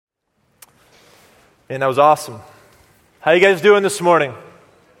And that was awesome. How you guys doing this morning?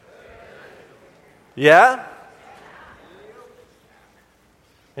 Yeah?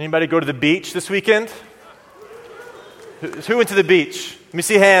 Anybody go to the beach this weekend? Who went to the beach? Let me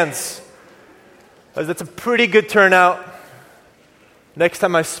see hands. That's a pretty good turnout. Next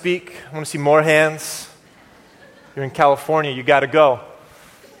time I speak, I want to see more hands. You're in California, you got to go.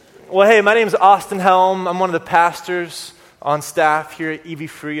 Well, hey, my name is Austin Helm. I'm one of the pastors on staff here at EV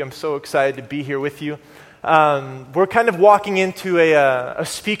Free. I'm so excited to be here with you. We're kind of walking into a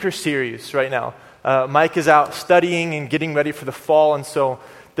speaker series right now. Mike is out studying and getting ready for the fall, and so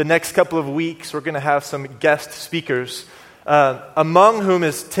the next couple of weeks we're going to have some guest speakers, among whom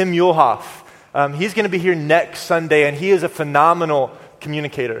is Tim Muehlhoff. He's going to be here next Sunday, and he is a phenomenal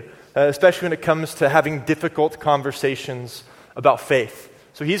communicator, especially when it comes to having difficult conversations about faith.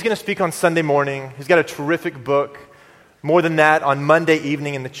 So he's going to speak on Sunday morning. He's got a terrific book. More than that, on Monday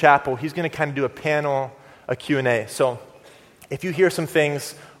evening in the chapel, he's going to kind of do a panel, a Q&A. So if you hear some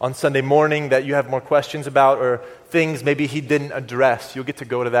things on Sunday morning that you have more questions about, or things maybe he didn't address, you'll get to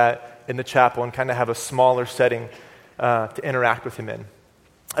go to that in the chapel and kind of have a smaller setting to interact with him in.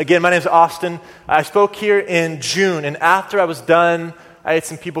 Again, my name is Austin. I spoke here in June, and after I was done, I had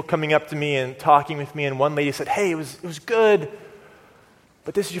some people coming up to me and talking with me, and one lady said, "Hey, it was good,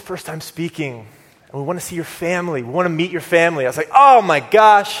 but this is your first time speaking. And we want to see your family. We want to meet your family." I was like, oh my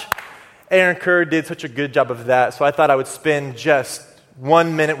gosh. Aaron Kerr did such a good job of that. So I thought I would spend just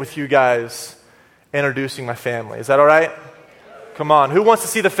 1 minute with you guys introducing my family. Is that all right? Come on. Who wants to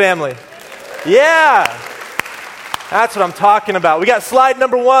see the family? Yeah. That's what I'm talking about. We got slide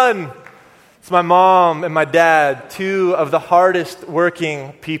number 1. It's my mom and my dad, 2 of the hardest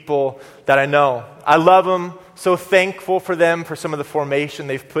working people that I know. I love them. So thankful for them for some of the formation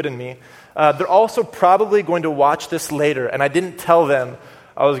they've put in me. They're also probably going to watch this later, and I didn't tell them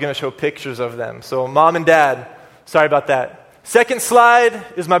I was going to show pictures of them. So mom and dad, sorry about that. Second slide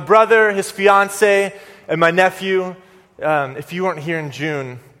is my brother, his fiance, and my nephew. If you weren't here in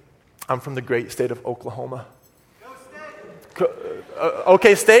June, I'm from the great state of Oklahoma. Go State!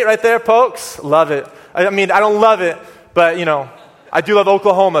 OK State right there, folks. Love it. I mean, I don't love it, but, I do love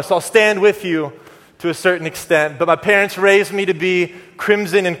Oklahoma, so I'll stand with you to a certain extent. But my parents raised me to be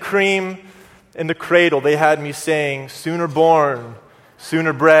crimson and cream. In the cradle, they had me saying, "Sooner born,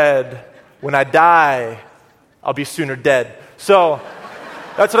 sooner bred. When I die, I'll be sooner dead." So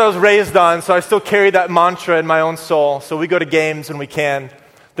that's what I was raised on. So I still carry that mantra in my own soul. So we go to games when we can.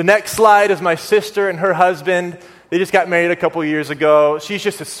 The next slide is my sister and her husband. They just got married a couple years ago. She's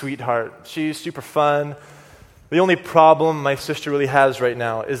just a sweetheart. She's super fun. The only problem my sister really has right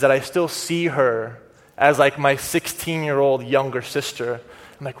now is that I still see her as like my 16-year-old younger sister.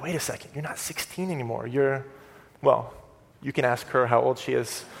 I'm like, wait a second, you're not 16 anymore. You can ask her how old she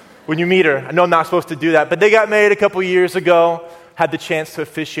is when you meet her. I know I'm not supposed to do that, but they got married a couple years ago, had the chance to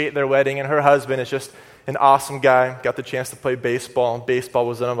officiate their wedding, and her husband is just an awesome guy. Got the chance to play baseball. Baseball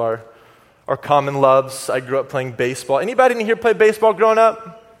was one of our common loves. I grew up playing baseball. Anybody in here play baseball growing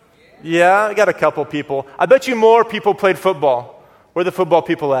up? Yeah, I got a couple people. I bet you more people played football. Where are the football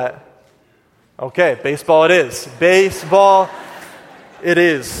people at? Okay, baseball it is. Baseball it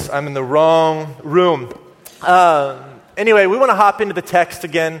is. I'm in the wrong room. Anyway, we want to hop into the text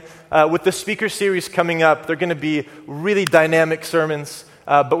again. With the speaker series coming up, they're going to be really dynamic sermons,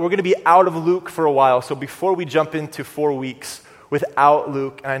 but we're going to be out of Luke for a while. So before we jump into 4 weeks without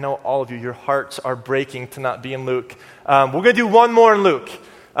Luke, and I know all of you, your hearts are breaking to not be in Luke. We're going to do one more in Luke,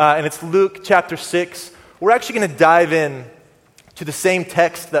 and it's Luke chapter 6. We're actually going to dive in to the same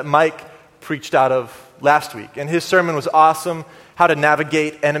text that Mike preached out of last week. And his sermon was awesome, how to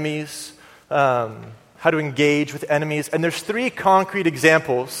navigate enemies, how to engage with enemies. And there's 3 concrete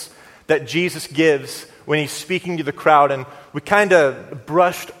examples that Jesus gives when he's speaking to the crowd. And we kind of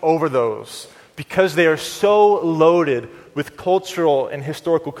brushed over those because they are so loaded with cultural and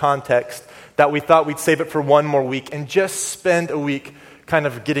historical context that we thought we'd save it for one more week and just spend a week kind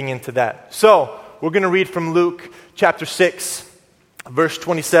of getting into that. So we're going to read from Luke chapter 6, verse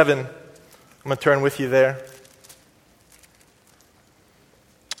 27. I'm going to turn with you there.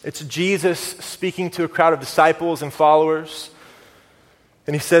 It's Jesus speaking to a crowd of disciples and followers.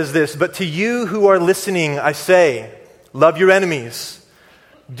 And he says this, "But to you who are listening, I say, love your enemies.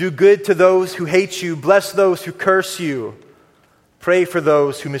 Do good to those who hate you. Bless those who curse you. Pray for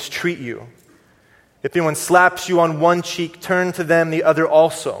those who mistreat you. If anyone slaps you on one cheek, turn to them the other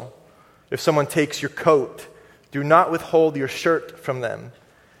also. If someone takes your coat, do not withhold your shirt from them.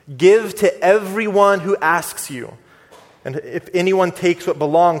 Give to everyone who asks you. And if anyone takes what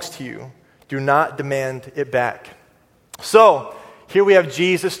belongs to you, do not demand it back." So, Here we have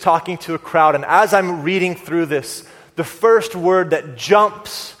Jesus talking to a crowd, and as I'm reading through this, the first word that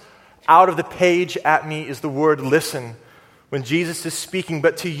jumps out of the page at me is the word listen. When Jesus is speaking,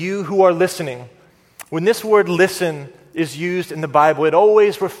 but to you who are listening, when this word listen is used in the Bible, it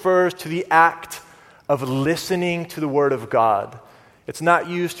always refers to the act of listening to the Word of God. It's not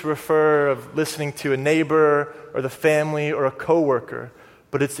used to refer of listening to a neighbor or the family or a coworker,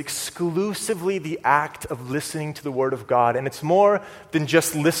 but it's exclusively the act of listening to the Word of God. And it's more than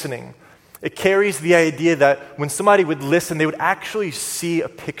just listening. It carries the idea that when somebody would listen, they would actually see a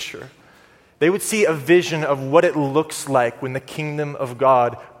picture. They would see a vision of what it looks like when the kingdom of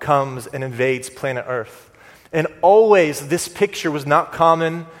God comes and invades planet Earth. And always, this picture was not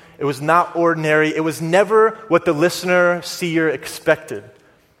common. It was not ordinary. It was never what the listener, seer expected.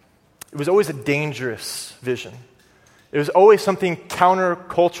 It was always a dangerous vision. It was always something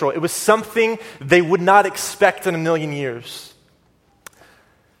countercultural. It was something they would not expect in a million years.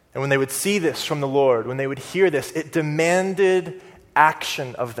 And when they would see this from the Lord, when they would hear this, it demanded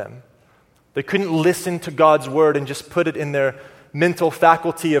action of them. They couldn't listen to God's word and just put it in their mental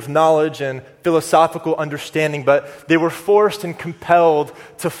faculty of knowledge and philosophical understanding, but they were forced and compelled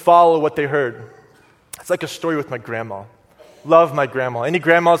to follow what they heard. It's like a story with my grandma. Love my grandma. Any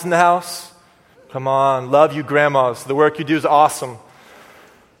grandmas in the house? Come on, love you grandmas. The work you do is awesome.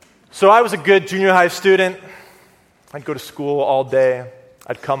 So I was a good junior high student. I'd go to school all day.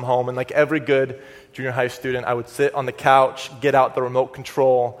 I'd come home, and like every good junior high student, I would sit on the couch, get out the remote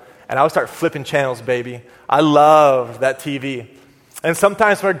control, and I would start flipping channels, baby. I loved that TV. And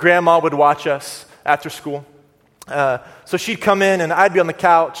sometimes my grandma would watch us after school. So she'd come in, and I'd be on the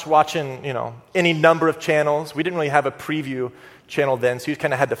couch watching, any number of channels. We didn't really have a preview channel then, so you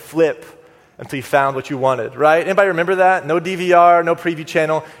kind of had to flip until you found what you wanted, right? Anybody remember that? No DVR, no preview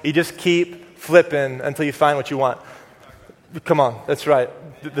channel. You just keep flipping until you find what you want. Come on, that's right.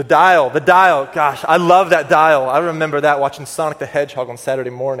 The dial. Gosh, I love that dial. I remember that watching Sonic the Hedgehog on Saturday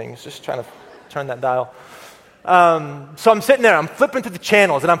mornings, just trying to turn that dial. So I'm sitting there, I'm flipping through the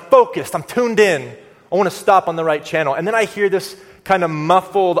channels, and I'm focused, I'm tuned in. I want to stop on the right channel. And then I hear this kind of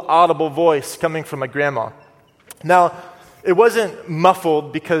muffled, audible voice coming from my grandma. Now, it wasn't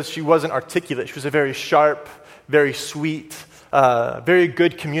muffled because she wasn't articulate. She was a very sharp, very sweet, very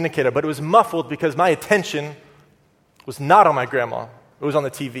good communicator. But it was muffled because my attention was not on my grandma. It was on the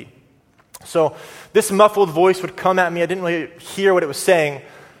TV. So this muffled voice would come at me. I didn't really hear what it was saying.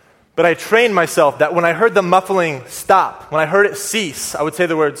 But I trained myself that when I heard the muffling stop, when I heard it cease, I would say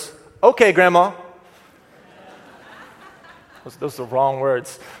the words, "Okay, Grandma." Those are the wrong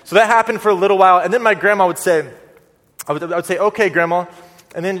words. So that happened for a little while, and then my grandma would say, I would say, "Okay, Grandma,"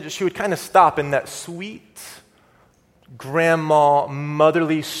 and then she would kind of stop in that sweet grandma,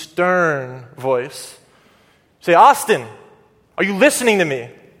 motherly, stern voice. Say, "Austin, are you listening to me?"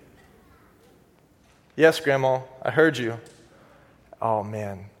 "Yes, Grandma, I heard you." Oh,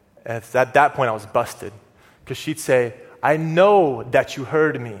 man. At that point, I was busted. Because she'd say, "I know that you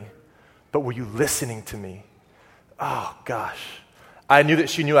heard me, but were you listening to me?" Oh, gosh. I knew that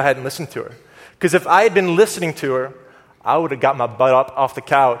she knew I hadn't listened to her. Because if I had been listening to her, I would have got my butt up off the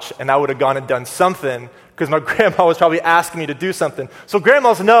couch, and I would have gone and done something, because my grandma was probably asking me to do something. So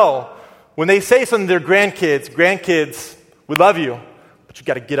grandmas know, when they say something to their grandkids, "We love you, but you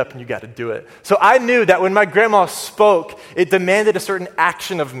got to get up and you got to do it." So I knew that when my grandma spoke, it demanded a certain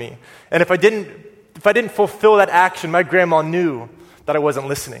action of me. And if I didn't fulfill that action, my grandma knew that I wasn't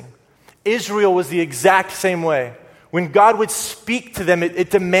listening. Israel was the exact same way. When God would speak to them, it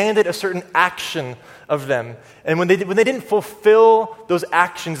demanded a certain action of them. And when they didn't fulfill those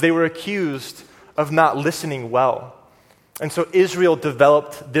actions, they were accused of not listening well. And so Israel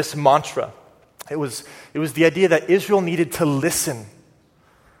developed this mantra. It was the idea that Israel needed to listen.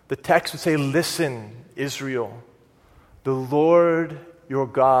 The text would say, "Listen, Israel, the Lord your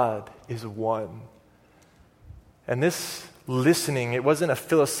God is one." And this listening, it wasn't a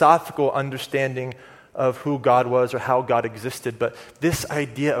philosophical understanding of who God was or how God existed, but this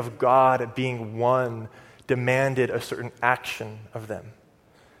idea of God being one demanded a certain action of them.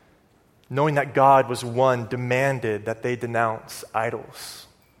 Knowing that God was one demanded that they denounce idols.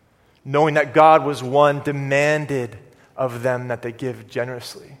 Knowing that God was one demanded of them that they give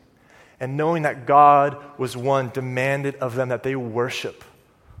generously. And knowing that God was one demanded of them that they worship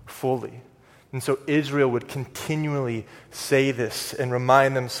fully. And so Israel would continually say this and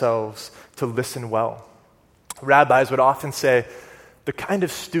remind themselves to listen well. Rabbis would often say, the kind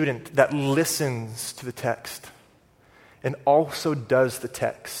of student that listens to the text and also does the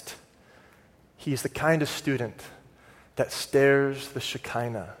text, he is the kind of student that stares the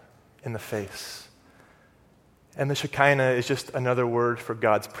Shekinah in the face. And the Shekinah is just another word for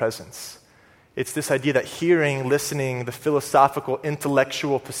God's presence. It's this idea that hearing, listening, the philosophical,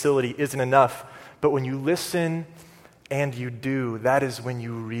 intellectual facility isn't enough. But when you listen and you do, that is when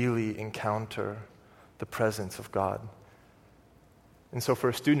you really encounter the presence of God. And so for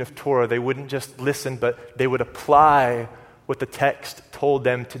a student of Torah, they wouldn't just listen, but they would apply what the text told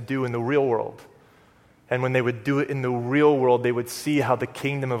them to do in the real world. And when they would do it in the real world, they would see how the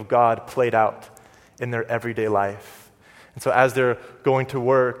kingdom of God played out in their everyday life. And so as they're going to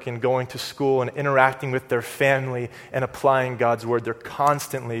work and going to school and interacting with their family and applying God's word, they're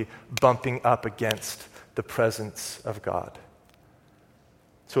constantly bumping up against the presence of God.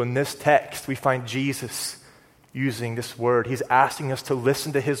 So in this text, we find Jesus using this word. He's asking us to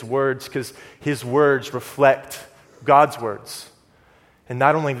listen to his words because his words reflect God's words. And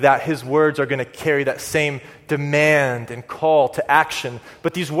not only that, his words are going to carry that same demand and call to action.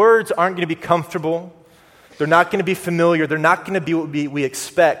 But these words aren't going to be comfortable. They're not going to be familiar. They're not going to be what we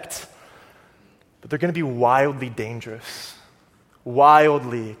expect. But they're going to be wildly dangerous,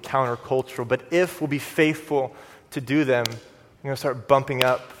 wildly countercultural. But if we'll be faithful to do them, we're going to start bumping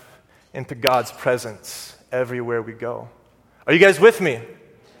up into God's presence everywhere we go. Are you guys with me?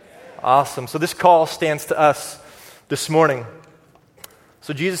 Awesome. So this call stands to us this morning.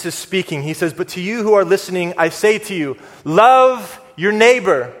 So Jesus is speaking. He says, "But to you who are listening, I say to you, love your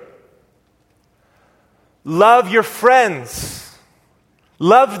neighbor. Love your friends.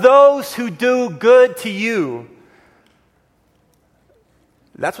 Love those who do good to you."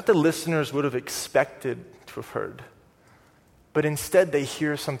 That's what the listeners would have expected to have heard. But instead, they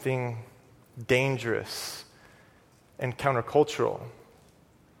hear something dangerous and countercultural.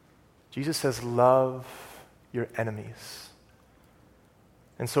 Jesus says, love your enemies.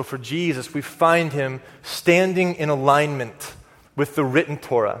 And so for Jesus, we find him standing in alignment with the written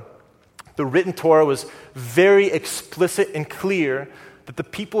Torah. The written Torah was very explicit and clear that the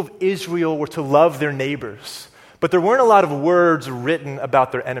people of Israel were to love their neighbors. But there weren't a lot of words written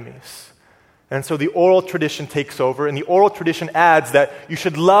about their enemies. And so the oral tradition takes over, and the oral tradition adds that you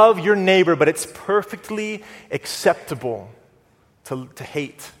should love your neighbor, but it's perfectly acceptable to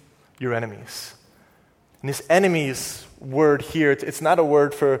hate your enemies. And this enemies word here, it's not a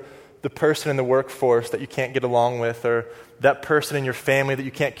word for the person in the workforce that you can't get along with, or that person in your family that you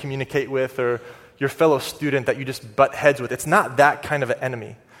can't communicate with, or your fellow student that you just butt heads with. It's not that kind of an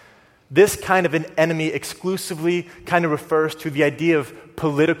enemy. This kind of an enemy exclusively kind of refers to the idea of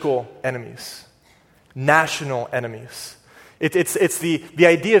political enemies, national enemies. It's the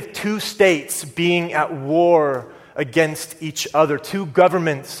idea of two states being at war against each other, two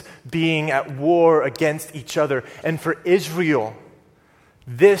governments being at war against each other. And for Israel,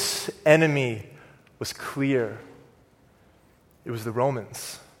 this enemy was clear. It was the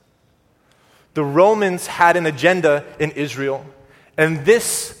Romans. The Romans had an agenda in Israel, and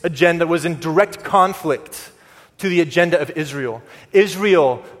this agenda was in direct conflict to the agenda of Israel.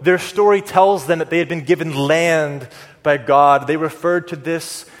 Israel, their story tells them that they had been given land by God. They referred to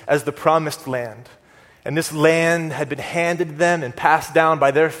this as the promised land. And this land had been handed to them and passed down by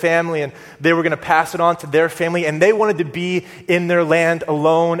their family, and they were going to pass it on to their family, and they wanted to be in their land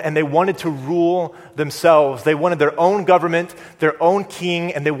alone, and they wanted to rule themselves. They wanted their own government, their own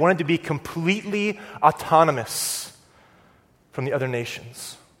king, and they wanted to be completely autonomous from the other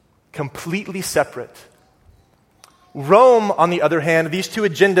nations, completely separate. Rome, on the other hand, these two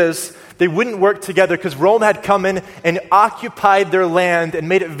agendas, they wouldn't work together because Rome had come in and occupied their land and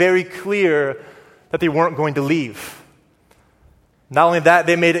made it very clear that they weren't going to leave. Not only that,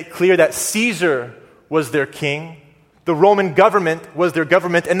 they made it clear that Caesar was their king, the Roman government was their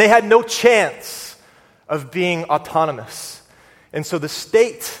government, and they had no chance of being autonomous. And so the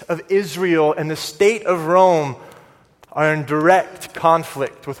state of Israel and the state of Rome are in direct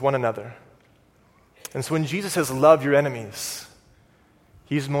conflict with one another. And so when Jesus says, love your enemies,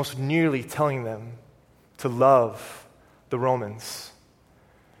 he's most nearly telling them to love the Romans.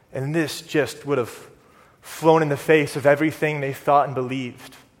 And this just would have flown in the face of everything they thought and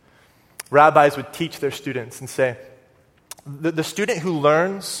believed. Rabbis would teach their students and say, the student who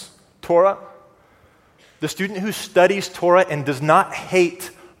learns Torah, the student who studies Torah and does not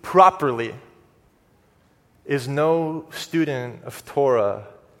hate properly, is no student of Torah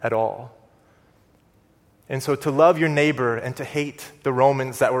at all. And so to love your neighbor and to hate the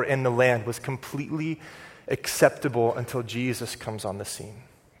Romans that were in the land was completely acceptable until Jesus comes on the scene.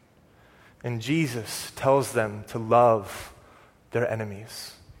 And Jesus tells them to love their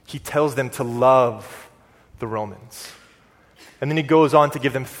enemies. He tells them to love the Romans. And then he goes on to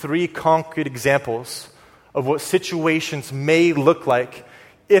give them 3 concrete examples of what situations may look like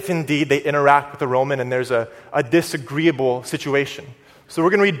if indeed they interact with a Roman and there's a disagreeable situation. So we're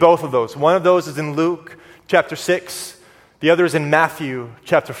going to read both of those. One of those is in Luke chapter 6. The other is in Matthew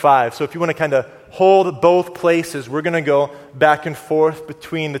chapter 5. So if you want to kind of hold both places, we're going to go back and forth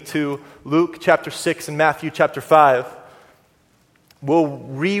between the two, Luke chapter 6 and Matthew chapter 5. We'll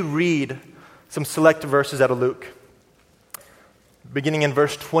reread some select verses out of Luke. Beginning in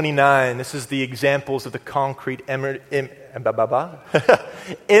verse 29, this is the examples of the concrete imagery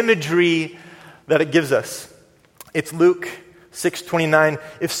that it gives us. It's Luke 6:29.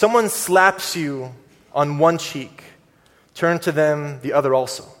 If someone slaps you on one cheek, turn to them the other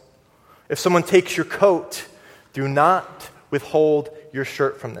also. If someone takes your coat, do not withhold your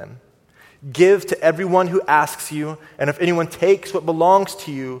shirt from them. Give to everyone who asks you, and if anyone takes what belongs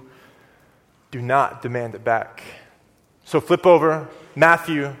to you, do not demand it back. So flip over,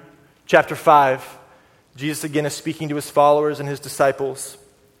 Matthew chapter 5. Jesus again is speaking to his followers and his disciples.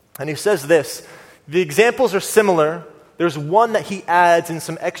 And he says this, the examples are similar. There's one that he adds in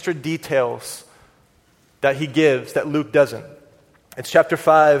some extra details that he gives that Luke doesn't. It's chapter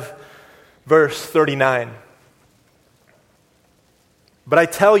 5, verse 39. But I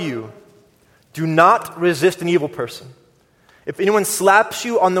tell you, do not resist an evil person. If anyone slaps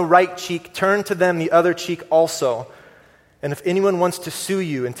you on the right cheek, turn to them the other cheek also. And if anyone wants to sue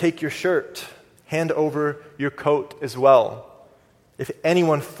you and take your shirt, hand over your coat as well. If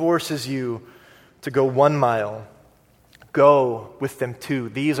anyone forces you to go 1 mile, go with them too.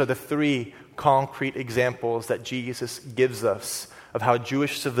 These are the three concrete examples that Jesus gives us of how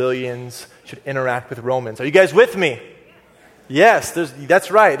Jewish civilians should interact with Romans. Are you guys with me? Yes, that's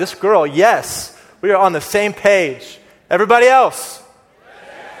right. This girl, yes. We are on the same page. Everybody else?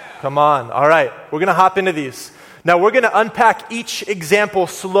 Come on. All right. We're going to hop into these. Now, we're going to unpack each example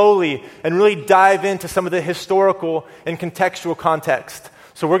slowly and really dive into some of the historical and contextual context.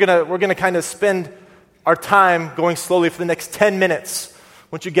 So we're going to kind of spend our time going slowly for the next 10 minutes. I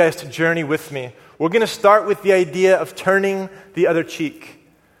want you guys to journey with me. We're going to start with the idea of turning the other cheek.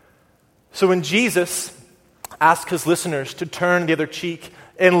 So when Jesus asked his listeners to turn the other cheek,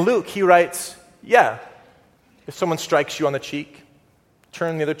 in Luke he writes, yeah, if someone strikes you on the cheek,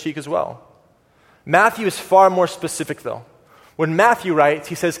 turn the other cheek as well. Matthew is far more specific though. When Matthew writes,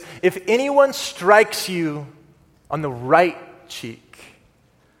 he says, if anyone strikes you on the right cheek,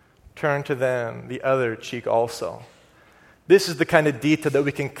 turn to them the other cheek also. This is the kind of detail that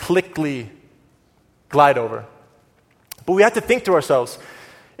we can quickly glide over. But we have to think to ourselves,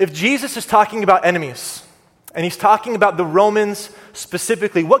 if Jesus is talking about enemies, and he's talking about the Romans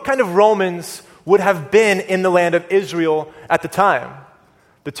specifically, what kind of Romans would have been in the land of Israel at the time?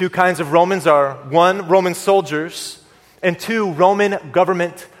 The two kinds of Romans are, one, Roman soldiers, and two, Roman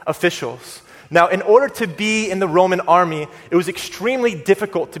government officials. Now, in order to be in the Roman army, it was extremely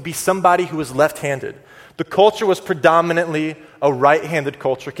difficult to be somebody who was left-handed. The culture was predominantly a right-handed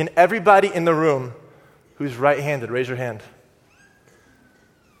culture. Can everybody in the room who's right-handed raise your hand?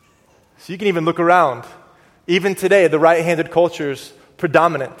 So you can even look around. Even today, the right-handed culture is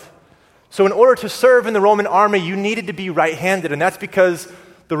predominant. So in order to serve in the Roman army, you needed to be right-handed, and that's because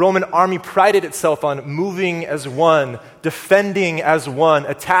the Roman army prided itself on moving as one, defending as one,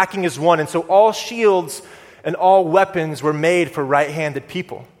 attacking as one. And so all shields and all weapons were made for right-handed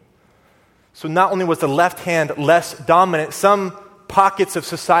people. So not only was the left hand less dominant, some pockets of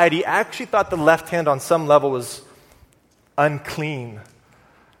society actually thought the left hand on some level was unclean,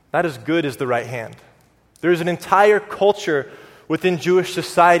 not as good as the right hand. There's an entire culture within Jewish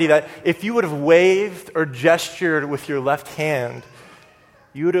society that if you would have waved or gestured with your left hand,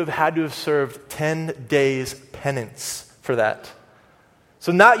 you would have had to have served 10 days penance for that.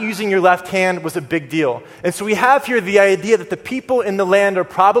 So not using your left hand was a big deal. And so we have here the idea that the people in the land are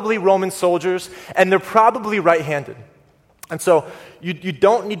probably Roman soldiers, and they're probably right-handed. And so you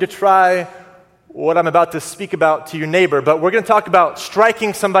don't need to try what I'm about to speak about to your neighbor, but we're going to talk about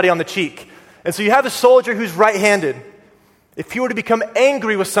striking somebody on the cheek. And so you have a soldier who's right-handed. If he were to become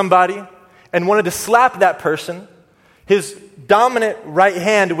angry with somebody and wanted to slap that person, his dominant right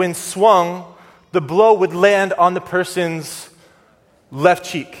hand, when swung, the blow would land on the person's left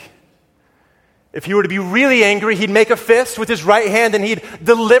cheek. If he were to be really angry, he'd make a fist with his right hand and he'd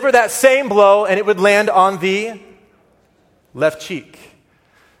deliver that same blow and it would land on the left cheek.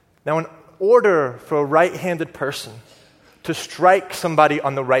 Now, in order for a right-handed person to strike somebody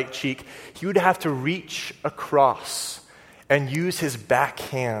on the right cheek, he would have to reach across and use his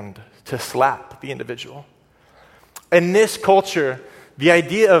backhand to slap the individual. In this culture, the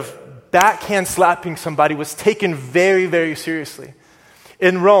idea of backhand slapping somebody was taken very, very seriously.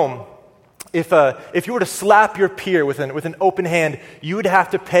 In Rome, if you were to slap your peer with an open hand, you would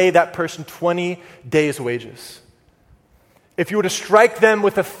have to pay that person 20 days' wages. If you were to strike them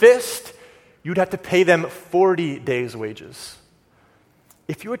with a fist, you'd have to pay them 40 days' wages.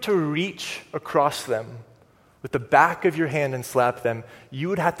 If you were to reach across them with the back of your hand and slap them, you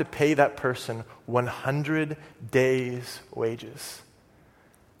would have to pay that person 100 days' wages.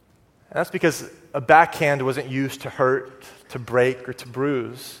 And that's because a backhand wasn't used to hurt, to break, or to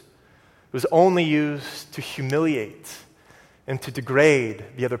bruise. It was only used to humiliate and to degrade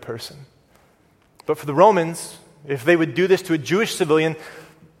the other person. But for the Romans, if they would do this to a Jewish civilian,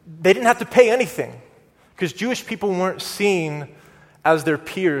 they didn't have to pay anything, because Jewish people weren't seen as their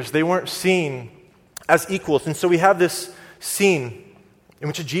peers. They weren't seen as equals. And so we have this scene in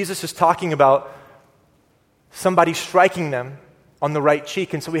which Jesus is talking about somebody striking them on the right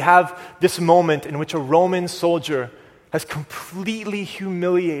cheek. And so we have this moment in which a Roman soldier has completely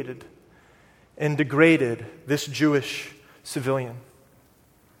humiliated and degraded this Jewish civilian.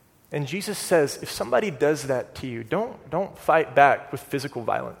 And Jesus says, if somebody does that to you, don't fight back with physical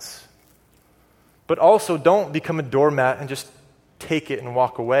violence. But also don't become a doormat and just take it and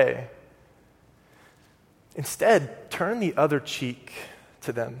walk away. Instead, turn the other cheek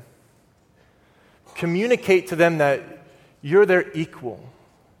to them. Communicate to them that you're their equal,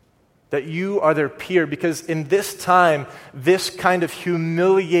 that you are their peer, because in this time, this kind of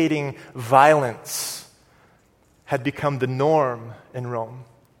humiliating violence had become the norm in Rome.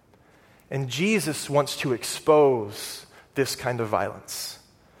 And Jesus wants to expose this kind of violence.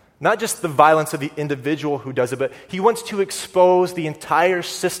 Not just the violence of the individual who does it, but he wants to expose the entire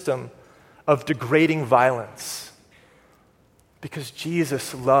system of degrading violence. Because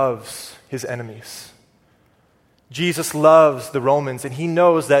Jesus loves his enemies. Jesus loves the Romans, and he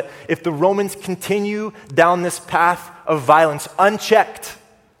knows that if the Romans continue down this path of violence unchecked,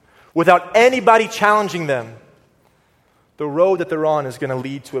 without anybody challenging them, the road that they're on is going to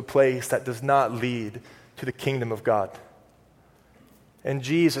lead to a place that does not lead to the kingdom of God. And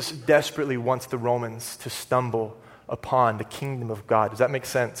Jesus desperately wants the Romans to stumble upon the kingdom of God. Does that make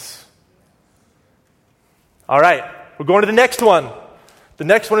sense? All right, we're going to the next one. The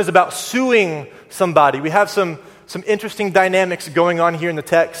next one is about suing somebody. We have some interesting dynamics going on here in the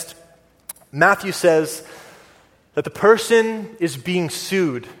text. Matthew says that the person is being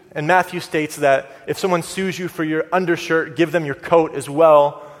sued. And Matthew states that if someone sues you for your undershirt, give them your coat as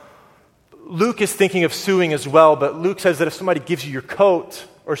well. Luke is thinking of suing as well, but Luke says that if somebody gives you your coat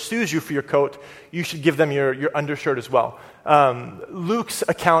or sues you for your coat, you should give them your undershirt as well. Luke's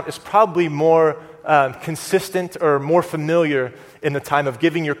account is probably more consistent or more familiar in the time of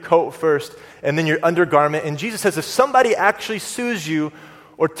giving your coat first and then your undergarment. And Jesus says if somebody actually sues you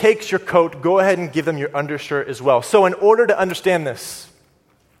or takes your coat, go ahead and give them your undershirt as well. So in order to understand this,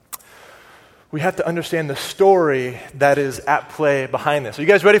 we have to understand the story that is at play behind this. Are you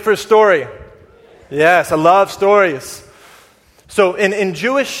guys ready for a story? Yes, I love stories. So in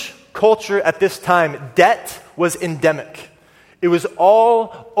Jewish culture at this time, debt was endemic. It was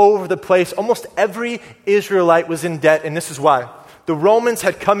all over the place. Almost every Israelite was in debt, and this is why. The Romans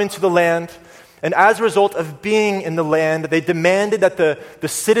had come into the land, and as a result of being in the land, they demanded that the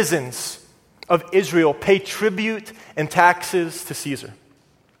citizens of Israel pay tribute and taxes to Caesar.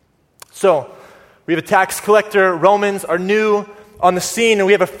 So, we have a tax collector. Romans are new on the scene, and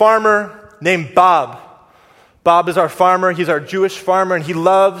we have a farmer named Bob. Bob is our farmer. He's our Jewish farmer, and he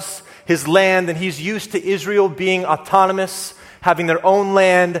loves his land, and he's used to Israel being autonomous, having their own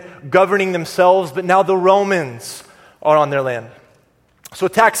land, governing themselves, but now the Romans are on their land. So a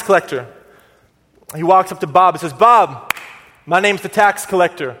tax collector, he walks up to Bob and says, Bob, my name's the tax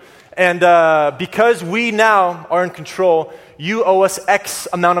collector, and because we now are in control, you owe us X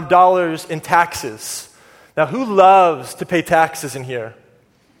amount of dollars in taxes. Now, who loves to pay taxes in here?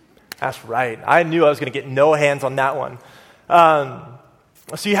 That's right. I knew I was going to get no hands on that one.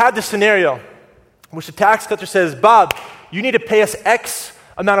 So you had this scenario in which the tax collector says, Bob, you need to pay us X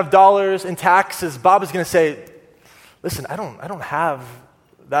amount of dollars in taxes. Bob is going to say, listen, I don't have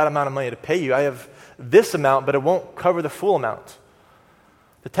that amount of money to pay you. I have this amount, but it won't cover the full amount.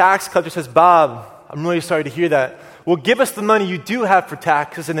 The tax collector says, Bob, I'm really sorry to hear that. Well, give us the money you do have for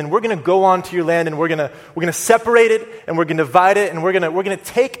taxes, and then we're going to go on to your land, and we're going to separate it, and we're going to divide it, and we're going to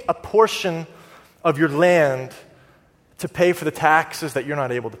take a portion of your land to pay for the taxes that you're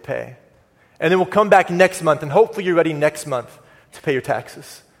not able to pay. And then we'll come back next month, and hopefully you're ready next month to pay your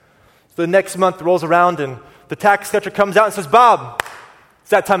taxes. So the next month rolls around, and the tax collector comes out and says, Bob,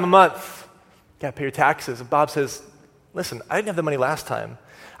 it's that time of month. You got to pay your taxes. And Bob says, listen, I didn't have the money last time.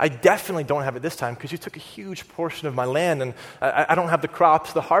 I definitely don't have it this time because you took a huge portion of my land and I don't have the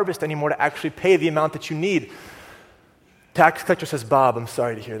crops, the harvest anymore to actually pay the amount that you need. Tax collector says, Bob, I'm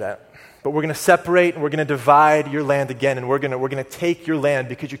sorry to hear that. But we're going to separate and we're going to divide your land again, and we're going to take your land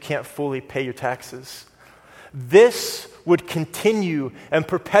because you can't fully pay your taxes. This would continue and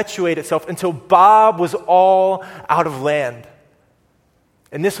perpetuate itself until Bob was all out of land.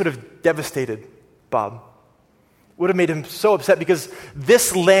 And this would have devastated Bob. Would have made him so upset because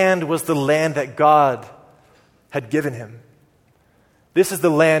this land was the land that God had given him. This is the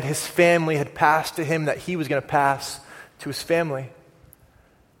land his family had passed to him that he was going to pass to his family.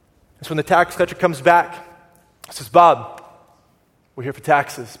 And so when the tax collector comes back, he says, Bob, we're here for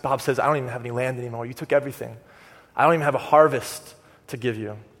taxes. Bob says, I don't even have any land anymore. You took everything. I don't even have a harvest to give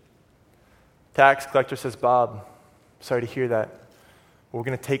you. Tax collector says, Bob, sorry to hear that. We're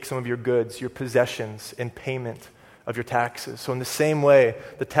going to take some of your goods, your possessions, in payment of your taxes. So in the same way,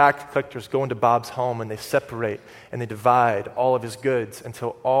 the tax collectors go into Bob's home and they separate and they divide all of his goods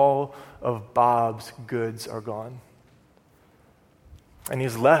until all of Bob's goods are gone. And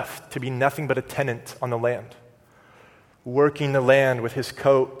he's left to be nothing but a tenant on the land, working the land with his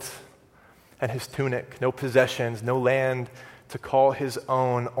coat and his tunic, no possessions, no land to call his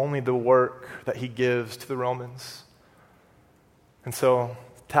own, only the work that he gives to the Romans. And so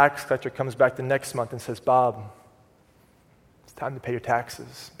the tax collector comes back the next month and says, Bob, it's time to pay your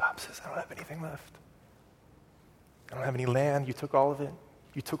taxes. Bob says, I don't have anything left. I don't have any land. You took all of it.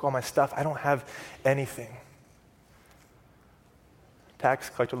 You took all my stuff. I don't have anything. Tax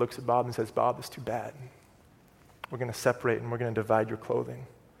collector looks at Bob and says, Bob, it's too bad. We're going to separate and we're going to divide your clothing.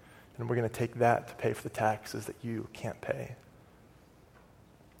 And we're going to take that to pay for the taxes that you can't pay.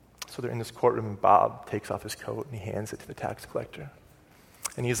 So they're in this courtroom and Bob takes off his coat and he hands it to the tax collector.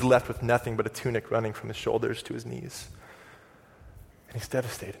 And he's left with nothing but a tunic running from his shoulders to his knees. And he's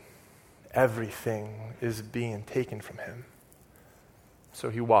devastated. Everything is being taken from him. So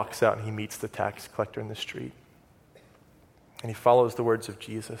he walks out and he meets the tax collector in the street. And he follows the words of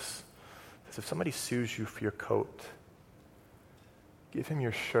Jesus. He says, if somebody sues you for your coat, give him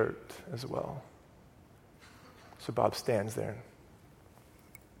your shirt as well. So Bob stands there and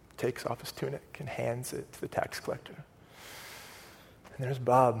takes off his tunic and hands it to the tax collector. And there's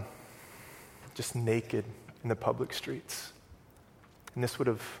Bob, just naked in the public streets. And this would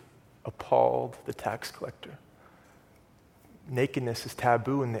have appalled the tax collector. Nakedness is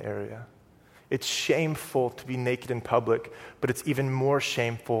taboo in the area. It's shameful to be naked in public, but it's even more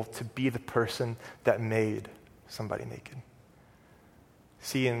shameful to be the person that made somebody naked.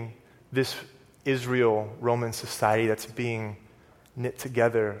 See, in this Israel-Roman society that's being knit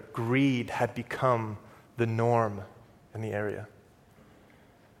together, greed had become the norm in the area.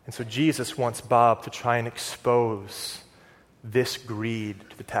 And so Jesus wants Bob to try and expose this greed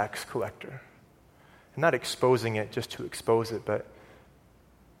to the tax collector. And not exposing it just to expose it, but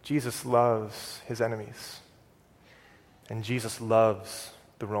Jesus loves his enemies. And Jesus loves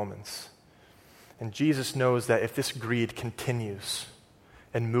the Romans. And Jesus knows that if this greed continues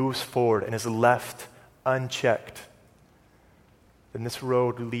and moves forward and is left unchecked, then this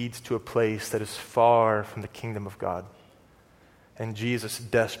road leads to a place that is far from the kingdom of God. And Jesus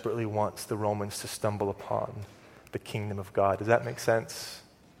desperately wants the Romans to stumble upon the kingdom of God. Does that make sense?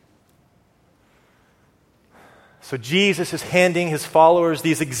 So Jesus is handing his followers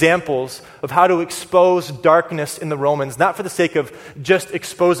these examples of how to expose darkness in the Romans, not for the sake of just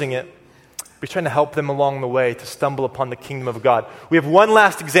exposing it, but he's trying to help them along the way to stumble upon the kingdom of God. We have one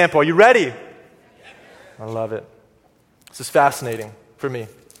last example. Are you ready? I love it. This is fascinating for me.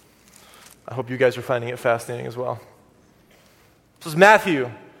 I hope you guys are finding it fascinating as well. This is Matthew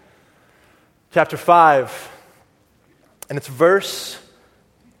chapter 5, and it's verse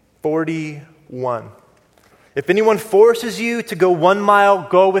 41. If anyone forces you to go 1 mile,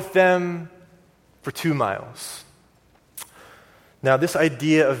 go with them for 2 miles. Now, this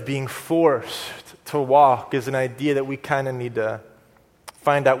idea of being forced to walk is an idea that we kind of need to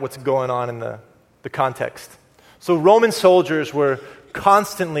find out what's going on in the context. So Roman soldiers were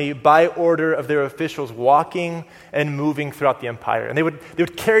constantly, by order of their officials, walking and moving throughout the empire. And they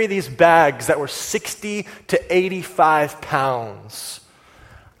would carry these bags that were 60 to 85 pounds.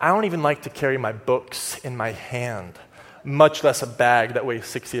 I don't even like to carry my books in my hand, much less a bag that weighs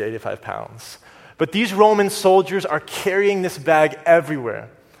 60 to 85 pounds. But these Roman soldiers are carrying this bag everywhere.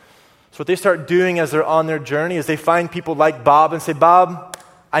 So what they start doing as they're on their journey is they find people like Bob and say, Bob,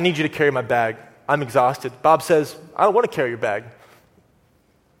 I need you to carry my bag. I'm exhausted. Bob says, I don't want to carry your bag.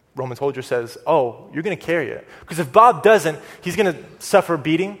 Roman soldier says, oh, you're going to carry it. Because if Bob doesn't, he's going to suffer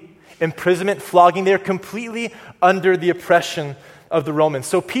beating, imprisonment, flogging. They're completely under the oppression of the Romans.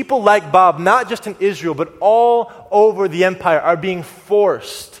 So people like Bob, not just in Israel, but all over the empire, are being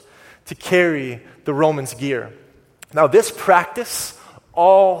forced to carry the Romans' gear. Now, this practice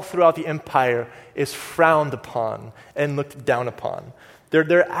all throughout the empire is frowned upon and looked down upon.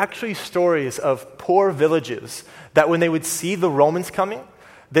 There are actually stories of poor villages that when they would see the Romans coming,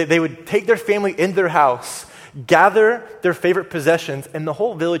 they would take their family in their house, gather their favorite possessions, and the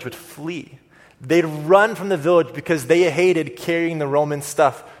whole village would flee. They'd run from the village because they hated carrying the Roman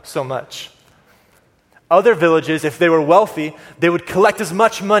stuff so much. Other villages, if they were wealthy, they would collect as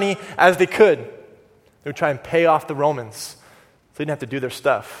much money as they could. They would try and pay off the Romans so they didn't have to do their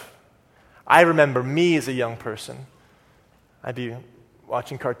stuff. I remember me as a young person. I'd be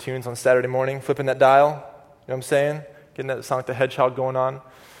watching cartoons on Saturday morning, flipping that dial, you know what I'm saying? Getting that Sonic the Hedgehog going on.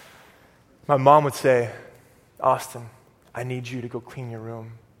 My mom would say, Austin, I need you to go clean your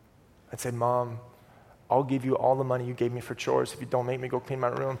room. I'd say, Mom, I'll give you all the money you gave me for chores if you don't make me go clean my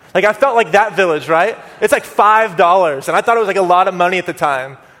room. Like, I felt like that village, right? It's like $5, and I thought it was like a lot of money at the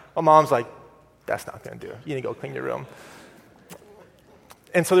time. My mom's like, that's not going to do it. You need to go clean your room.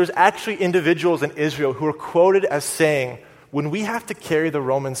 And so there's actually individuals in Israel who are quoted as saying, when we have to carry the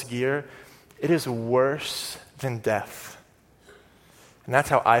Romans' gear, it is worse than death. And that's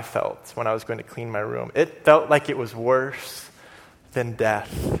how I felt when I was going to clean my room. It felt like it was worse than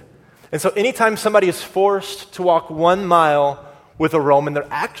death. And so anytime somebody is forced to walk 1 mile with a Roman, they're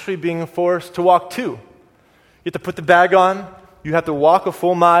actually being forced to walk 2. You have to put the bag on, you have to walk a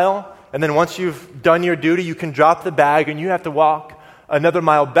full mile, and then once you've done your duty, you can drop the bag and you have to walk another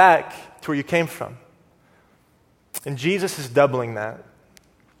mile back to where you came from. And Jesus is doubling that.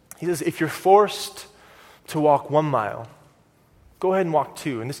 He says, if you're forced to walk 1 mile, go ahead and walk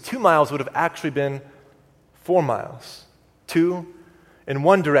 2. And this 2 miles would have actually been 4 miles. 2 in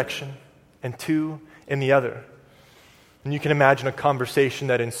one direction and 2 in the other. And you can imagine a conversation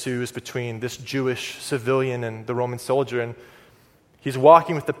that ensues between this Jewish civilian and the Roman soldier. And he's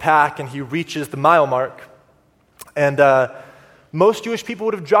walking with the pack and he reaches the mile mark. And most Jewish people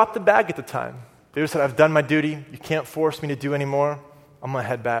would have dropped the bag at the time. They would have said, I've done my duty. You can't force me to do anymore. I'm going to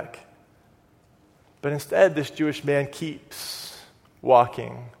head back. But instead, this Jewish man keeps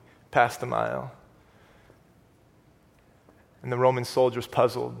walking past the mile. And the Roman soldier's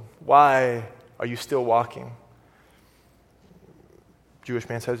puzzled. Why are you still walking? Jewish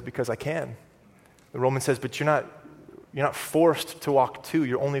man says, because I can. The Roman says, but you're not forced to walk 2.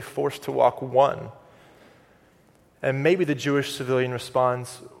 You're only forced to walk 1. And maybe the Jewish civilian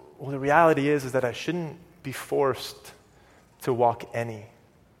responds, well, the reality is that I shouldn't be forced to walk any.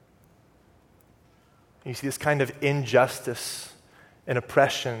 You see this kind of injustice and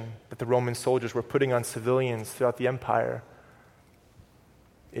oppression that the Roman soldiers were putting on civilians throughout the empire.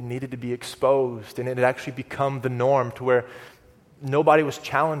 It needed to be exposed, and it had actually become the norm to where nobody was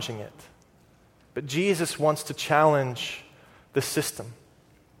challenging it. But Jesus wants to challenge the system,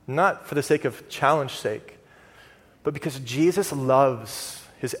 not for the sake of challenge sake, but because Jesus loves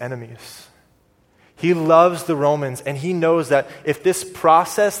his enemies. He loves the Romans, and he knows that if this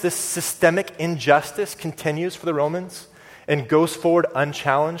process, this systemic injustice continues for the Romans and goes forward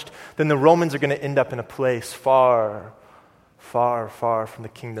unchallenged, then the Romans are going to end up in a place far, far, far from the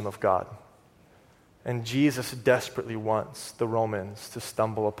kingdom of God. And Jesus desperately wants the Romans to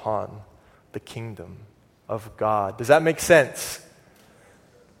stumble upon the kingdom of God. Does that make sense?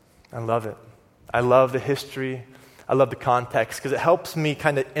 I love it. I love the history. I love the context because it helps me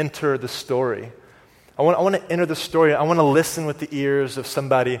kind of enter the story. I want to enter the story. I want to listen with the ears of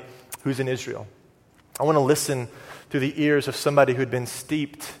somebody who's in Israel. I want to listen through the ears of somebody who'd been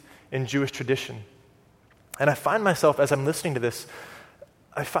steeped in Jewish tradition. And I find myself, as I'm listening to this,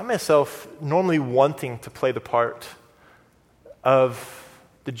 I find myself normally wanting to play the part of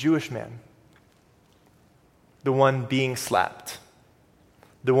the Jewish man, the one being slapped,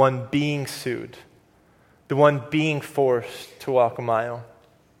 the one being sued, the one being forced to walk a mile.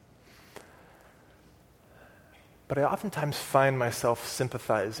 But I oftentimes find myself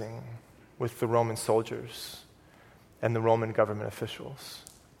sympathizing with the Roman soldiers and the Roman government officials.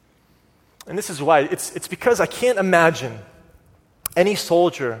 And this is why. It's because I can't imagine any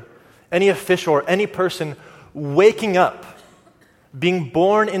soldier, any official, or any person waking up, being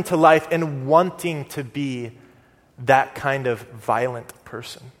born into life and wanting to be that kind of violent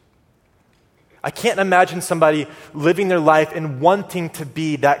person. I can't imagine somebody living their life and wanting to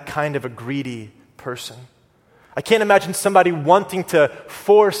be that kind of a greedy person. I can't imagine somebody wanting to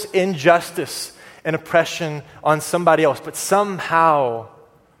force injustice and oppression on somebody else, but somehow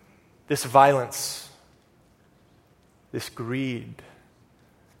this violence, this greed,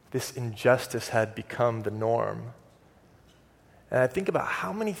 this injustice had become the norm. And I think about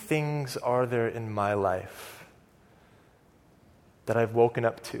how many things are there in my life that I've woken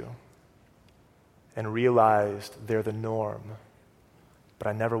up to and realized they're the norm, but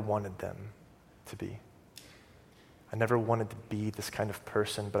I never wanted them to be. I never wanted to be this kind of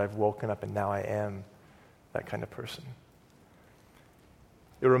person, but I've woken up and now I am that kind of person.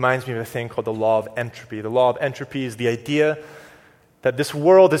 It reminds me of a thing called the law of entropy. The law of entropy is the idea that this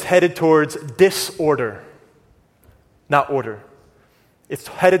world is headed towards disorder, not order. It's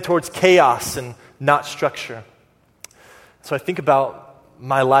headed towards chaos and not structure. So I think about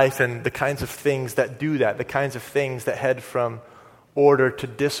my life and the kinds of things that do that, the kinds of things that head from order to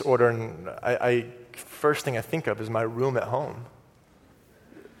disorder. And first thing I think of is my room at home.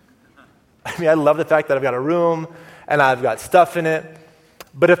 I mean, I love the fact that I've got a room and I've got stuff in it.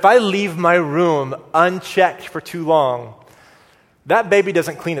 But if I leave my room unchecked for too long, that baby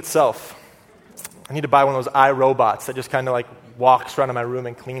doesn't clean itself. I need to buy one of those iRobots that just kind of like walks around in my room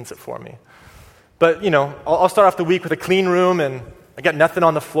and cleans it for me. But, I'll start off the week with a clean room and I got nothing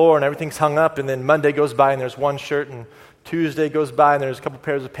on the floor and everything's hung up, and then Monday goes by and there's one shirt, and Tuesday goes by and there's a couple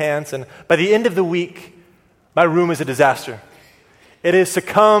pairs of pants, and by the end of the week, my room is a disaster. It has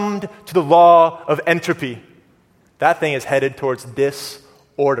succumbed to the law of entropy. That thing is headed towards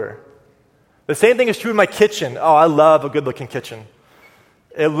disorder. The same thing is true in my kitchen. Oh, I love a good-looking kitchen.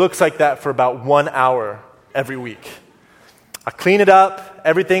 It looks like that for about 1 hour every week. I clean it up,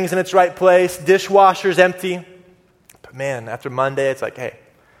 everything's in its right place, dishwasher's empty. But man, after Monday, it's like, hey,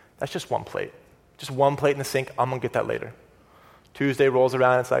 that's just one plate. Just one plate in the sink, I'm going to get that later. Tuesday rolls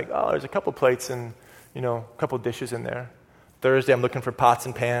around, it's like, oh, there's a couple plates and, a couple dishes in there. Thursday, I'm looking for pots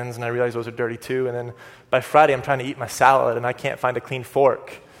and pans, and I realize those are dirty too. And then by Friday, I'm trying to eat my salad, and I can't find a clean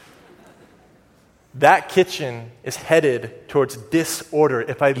fork. That kitchen is headed towards disorder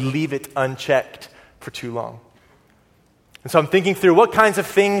if I leave it unchecked for too long. And so I'm thinking through what kinds of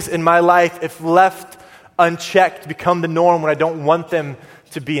things in my life, if left unchecked, become the norm when I don't want them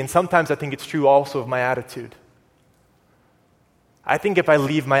to be. And sometimes I think it's true also of my attitude. I think if I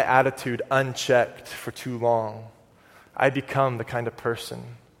leave my attitude unchecked for too long, I become the kind of person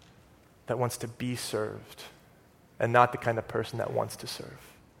that wants to be served and not the kind of person that wants to serve.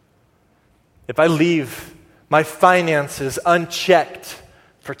 If I leave my finances unchecked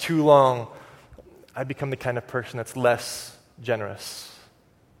for too long, I become the kind of person that's less generous,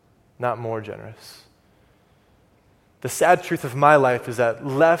 not more generous. The sad truth of my life is that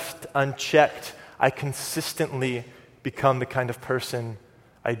left unchecked, I consistently become the kind of person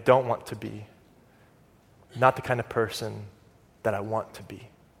I don't want to be, not the kind of person that I want to be.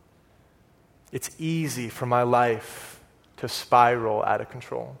 It's easy for my life to spiral out of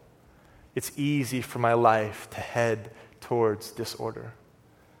control. It's easy for my life to head towards disorder.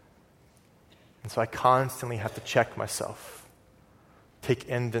 And so I constantly have to check myself, take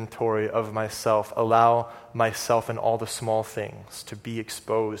inventory of myself, allow myself and all the small things to be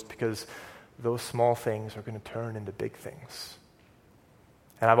exposed, because those small things are going to turn into big things.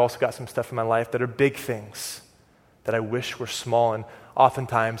 And I've also got some stuff in my life that are big things that I wish were small, and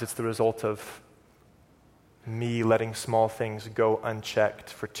oftentimes it's the result of me letting small things go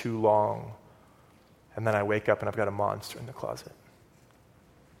unchecked for too long, and then I wake up and I've got a monster in the closet.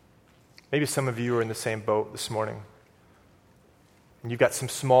 Maybe some of you are in the same boat this morning, and you've got some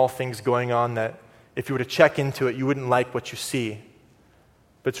small things going on that if you were to check into it, you wouldn't like what you see,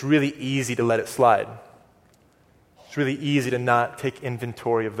 but it's really easy to let it slide. It's really easy to not take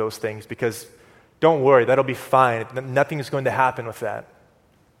inventory of those things, because don't worry, that'll be fine. Nothing is going to happen with that.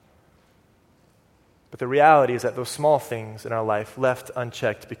 But the reality is that those small things in our life, left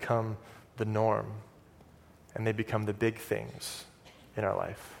unchecked, become the norm, and they become the big things in our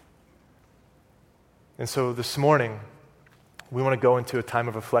life. And so this morning, we want to go into a time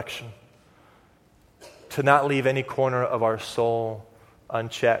of reflection, to not leave any corner of our soul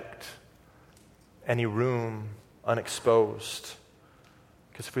unchecked, any room unexposed.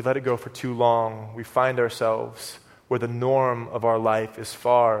 Because if we let it go for too long, we find ourselves where the norm of our life is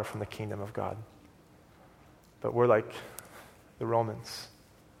far from the kingdom of God. But we're like the Romans.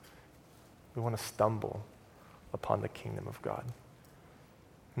 We want to stumble upon the kingdom of God.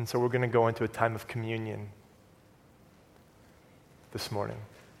 And so we're going to go into a time of communion this morning.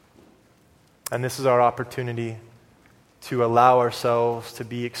 And this is our opportunity to allow ourselves to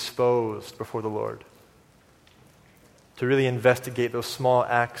be exposed before the Lord, to really investigate those small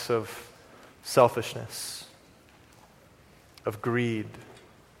acts of selfishness, of greed,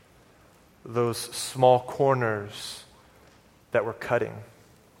 those small corners that we're cutting.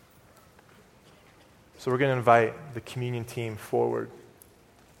 So we're going to invite the communion team forward.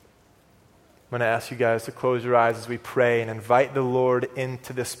 I'm going to ask you guys to close your eyes as we pray and invite the Lord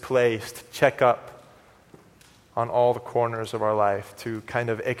into this place to check up on all the corners of our life, to kind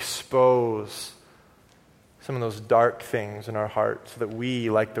of expose some of those dark things in our heart so that we,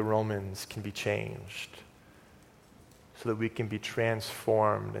 like the Romans, can be changed, so that we can be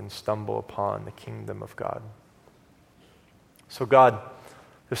transformed and stumble upon the kingdom of God. So God,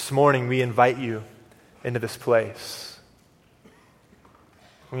 this morning we invite you into this place.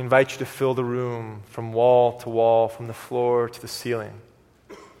 We invite you to fill the room from wall to wall, from the floor to the ceiling.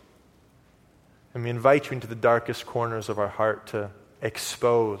 And we invite you into the darkest corners of our heart to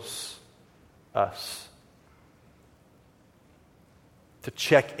expose us, to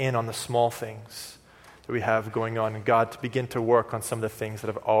check in on the small things that we have going on, and God, to begin to work on some of the things that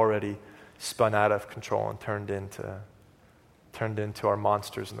have already spun out of control and turned into our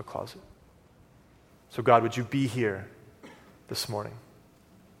monsters in the closet. So God, would you be here this morning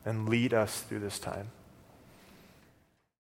and lead us through this time?